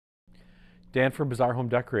Dan from Bazaar Home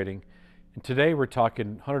Decorating, and today we're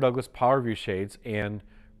talking Hunter Douglas PowerView shades and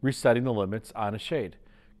resetting the limits on a shade.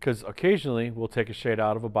 Because occasionally we'll take a shade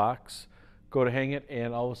out of a box, go to hang it,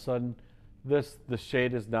 and all of a sudden the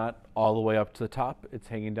shade is not all the way up to the top. It's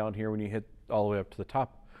hanging down here when you hit all the way up to the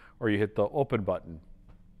top, or you hit the open button.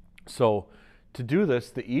 So to do this,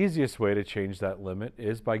 the easiest way to change that limit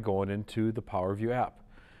is by going into the PowerView app.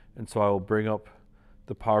 And so I will bring up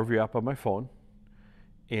the PowerView app on my phone,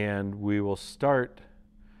 and we will start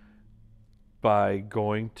by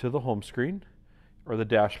going to the home screen or the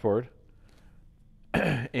dashboard,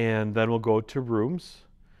 and then we'll go to rooms,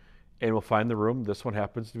 and we'll find the room. This one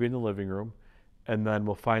happens to be in the living room, and then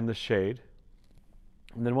we'll find the shade.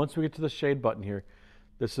 And then once we get to the shade button here,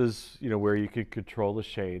 this is where you can control the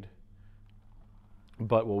shade.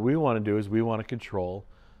 But what we want to do is we want to control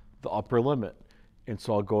the upper limit. And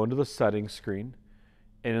so I'll go into the settings screen,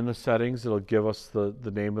 and in the settings it'll give us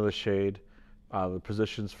the name of the shade, the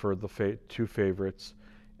positions for the two favorites.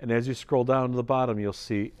 And as you scroll down to the bottom, you'll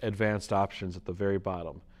see advanced options at the very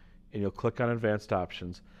bottom. And you'll click on advanced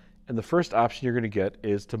options. And the first option you're going to get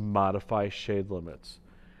is to modify shade limits.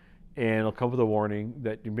 And it'll come with a warning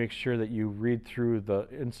that you make sure that you read through the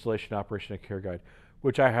installation, operation, and care guide,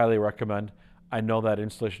 which I highly recommend. I know that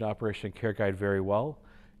installation, operation, and care guide very well.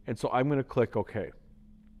 And so I'm going to click OK.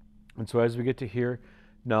 And so as we get to here,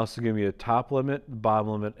 now it's going to give me a top limit, bottom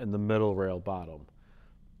limit, and the middle rail bottom.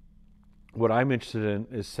 What I'm interested in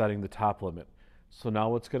is setting the top limit. So now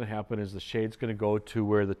what's going to happen is the shade's going to go to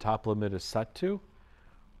where the top limit is set to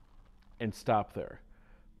and stop there.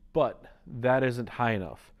 But that isn't high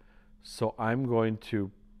enough. So I'm going to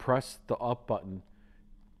press the up button,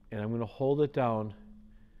 and I'm going to hold it down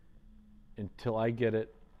until I get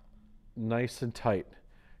it nice and tight,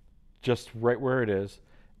 just right where it is.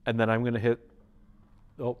 And then I'm going to hit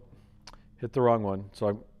the wrong one.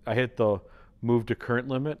 So I hit the move to current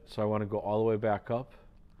limit. So I want to go all the way back up.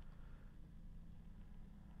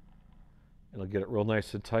 And I'll get it real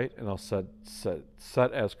nice and tight, and I'll set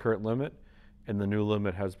as current limit, and the new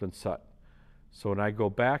limit has been set. So when I go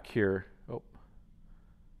back here, I'll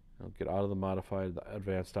get out of the modified, the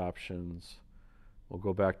advanced options. We'll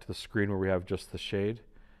go back to the screen where we have just the shade,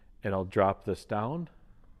 and I'll drop this down,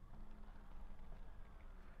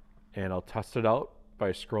 and I'll test it out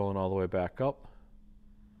by scrolling all the way back up,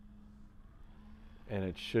 and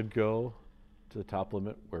it should go to the top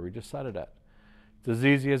limit where we just set it at. It's as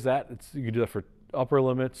easy as that. You can do that for upper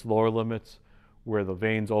limits, lower limits, where the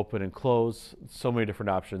veins open and close. So many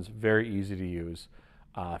different options, very easy to use.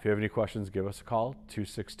 If you have any questions, give us a call,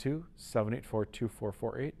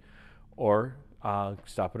 262-784-2448, or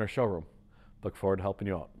stop in our showroom. Look forward to helping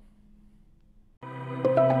you out.